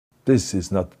This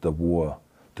is not the war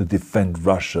to defend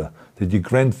Russia that your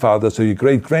grandfathers or your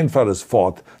great-grandfathers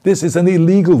fought. This is an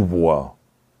illegal war.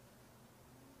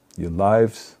 Your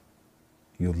lives,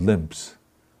 your limbs,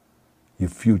 your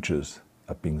futures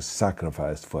are being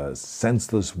sacrificed for a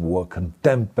senseless war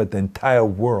condemned by the entire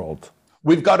world.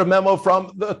 We've got a memo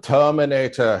from the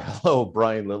Terminator. Hello,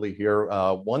 Brian Lilly here.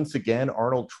 Once again,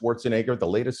 Arnold Schwarzenegger, the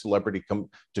latest celebrity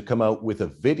to come out with a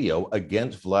video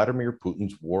against Vladimir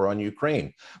Putin's war on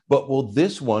Ukraine. But will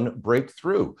this one break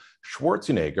through?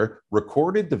 Schwarzenegger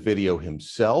recorded the video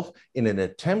himself in an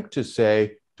attempt to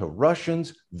say to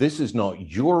Russians, this is not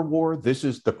your war, this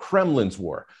is the Kremlin's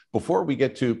war. Before we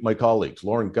get to my colleagues,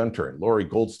 Lauren Gunter and Laurie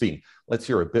Goldstein, let's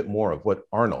hear a bit more of what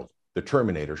Arnold, the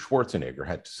Terminator Schwarzenegger,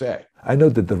 had to say. I know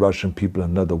that the Russian people are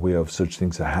not aware of such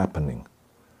things are happening.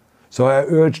 So I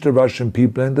urge the Russian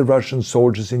people and the Russian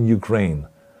soldiers in Ukraine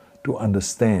to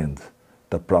understand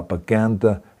the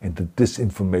propaganda and the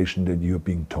disinformation that you're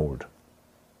being told.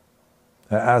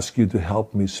 I ask you to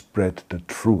help me spread the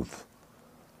truth.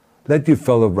 Let your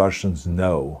fellow Russians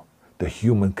know the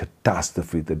human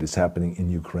catastrophe that is happening in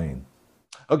Ukraine.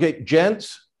 Okay,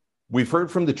 gents, we've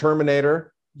heard from the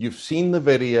Terminator. You've seen the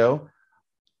video.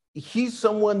 He's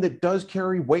someone that does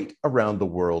carry weight around the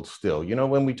world still. You know,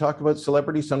 when we talk about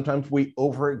celebrities, sometimes we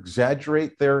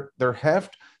over-exaggerate their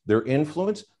heft, their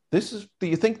influence. Do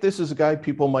you think this is a guy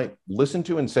people might listen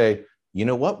to and say, you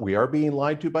know what, we are being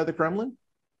lied to by the Kremlin?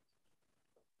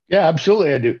 Yeah,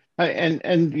 absolutely, I do.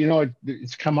 And you know,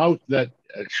 it's come out that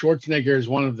Schwarzenegger is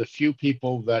one of the few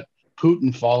people that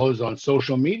Putin follows on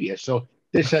social media. So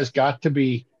this has got to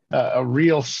be a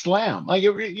real slam. Like,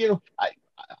 you know,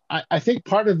 I think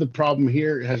part of the problem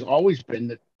here has always been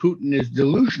that Putin is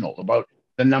delusional about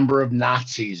the number of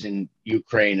Nazis in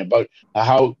Ukraine, about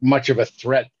how much of a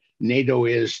threat NATO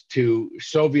is to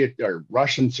Soviet or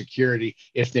Russian security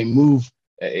if they move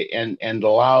and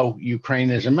allow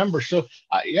Ukraine as a member. So,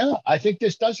 yeah, I think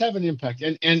this does have an impact.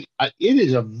 And it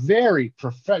is a very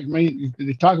I mean,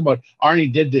 they talk about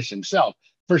Arnie did this himself.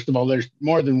 First of all, there's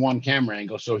more than one camera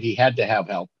angle, so he had to have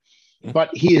help.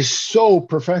 But he is so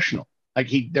professional.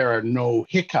 Like, there are no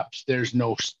hiccups. There's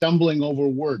no stumbling over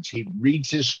words. He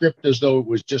reads his script as though it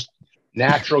was just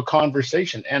natural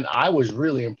conversation. And I was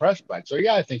really impressed by it. So,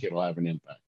 yeah, I think it'll have an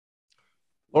impact.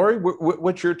 Laurie,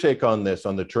 what's your take on this,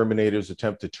 on the Terminator's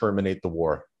attempt to terminate the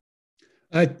war?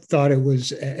 I thought it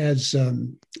was, as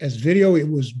video, it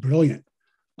was brilliant.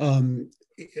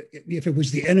 If it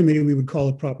was the enemy, we would call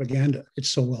it propaganda. It's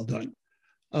so well done.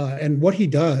 And what he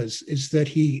does is that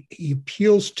he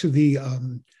appeals to the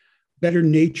better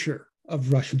nature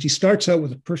of Russians. He starts out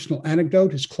with a personal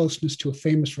anecdote, his closeness to a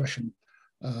famous Russian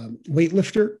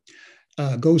weightlifter,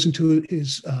 goes into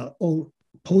his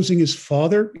opposing his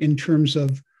father in terms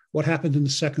of what happened in the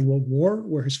Second World War,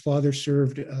 where his father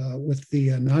served with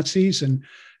the Nazis and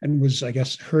was, I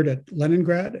guess, heard at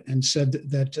Leningrad, and said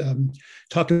that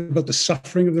talked about the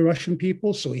suffering of the Russian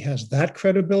people. So he has that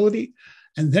credibility.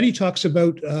 And then he talks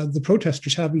about the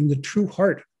protesters having the true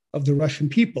heart of the Russian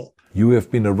people. You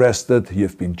have been arrested, you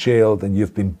have been jailed, and you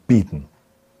have been beaten.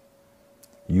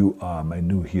 You are my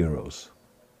new heroes.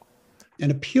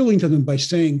 And appealing to them by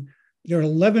saying, there are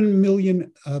 11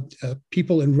 million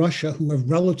people in Russia who have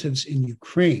relatives in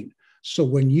Ukraine. So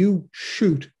when you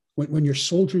shoot, when your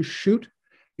soldiers shoot,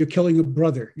 you're killing a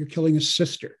brother, you're killing a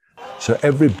sister. So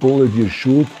every bullet you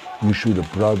shoot a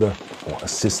brother or a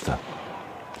sister.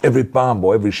 Every bomb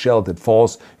or every shell that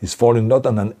falls is falling not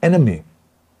on an enemy,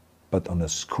 but on a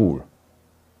school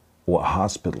or a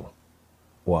hospital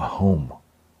or a home.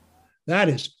 That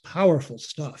is powerful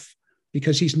stuff,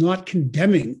 because he's not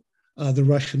condemning the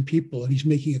Russian people, and he's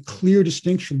making a clear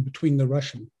distinction between the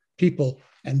Russian people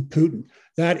and Putin.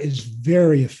 That is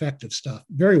very effective stuff.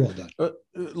 Very well done.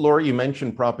 Laura, you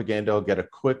mentioned propaganda. I'll get a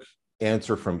quick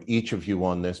answer from each of you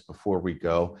on this before we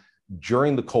go.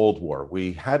 During the Cold War,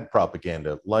 we had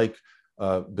propaganda like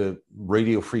the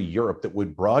Radio Free Europe that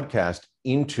would broadcast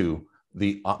into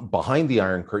the behind the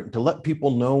Iron Curtain to let people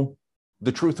know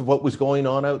the truth of what was going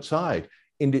on outside.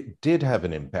 And it did have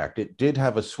an impact. It did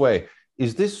have a sway.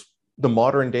 Is this the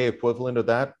modern day equivalent of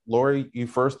that? Laurie, you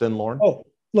first, then Lauren. Oh,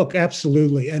 look,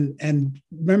 absolutely. And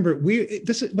remember,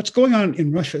 what's going on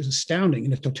in Russia is astounding.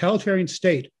 In a totalitarian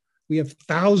state, we have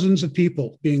thousands of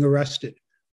people being arrested,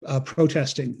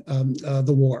 protesting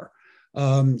the war.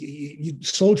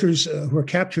 Soldiers who are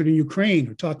captured in Ukraine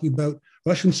are talking about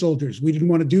Russian soldiers. We didn't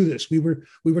want to do this. We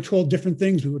were told different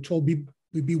things. We were told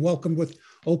we'd be welcomed with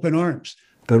open arms.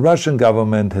 The Russian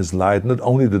government has lied not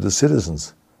only to the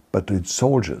citizens, but to its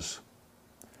soldiers.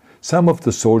 Some of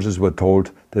the soldiers were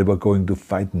told they were going to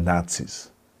fight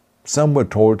Nazis. Some were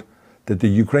told that the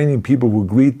Ukrainian people would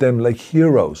greet them like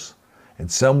heroes,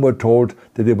 and some were told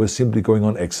that they were simply going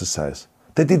on exercise.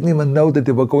 They didn't even know that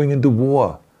they were going into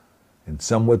war, and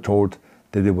some were told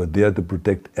that they were there to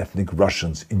protect ethnic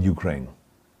Russians in Ukraine.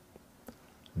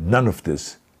 None of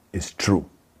this is true.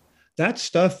 That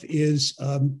stuff is,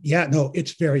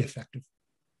 it's very effective.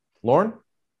 Lauren?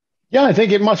 Yeah, I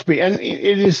think it must be. And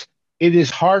it is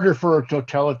harder for a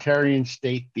totalitarian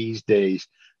state these days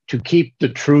to keep the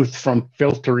truth from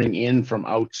filtering in from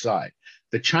outside.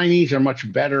 The Chinese are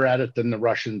much better at it than the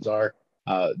Russians are.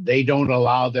 They don't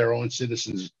allow their own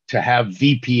citizens to have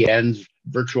VPNs,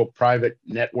 virtual private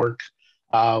networks.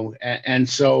 And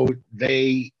so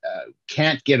they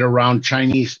can't get around,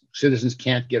 Chinese citizens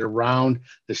can't get around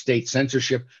the state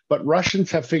censorship, but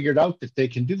Russians have figured out that they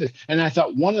can do this. And I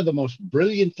thought one of the most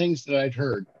brilliant things that I'd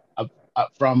heard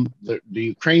from the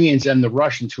Ukrainians and the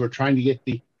Russians who are trying to get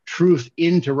the truth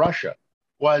into Russia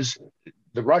was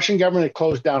the Russian government had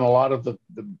closed down a lot of the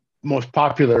most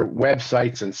popular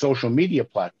websites and social media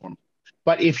platforms.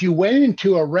 But if you went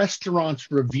into a restaurant's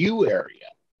review area,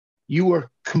 you were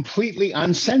completely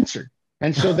uncensored.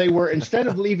 And so they were, instead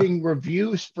of leaving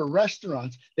reviews for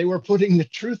restaurants, they were putting the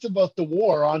truth about the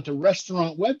war onto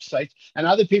restaurant websites, and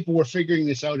other people were figuring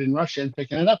this out in Russia and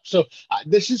picking it up. So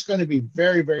this is going to be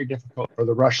very, very difficult for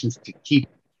the Russians to keep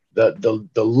the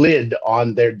lid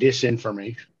on their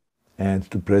disinformation. And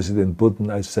to President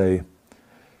Putin, I say,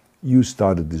 you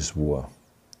started this war.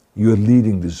 You're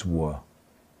leading this war.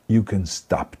 You can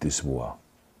stop this war.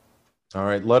 All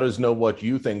right, let us know what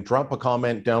you think. Drop a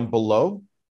comment down below.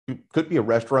 Could be a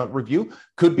restaurant review,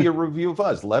 could be a review of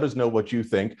us. Let us know what you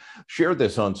think. Share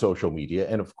this on social media,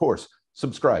 and of course,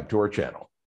 subscribe to our channel.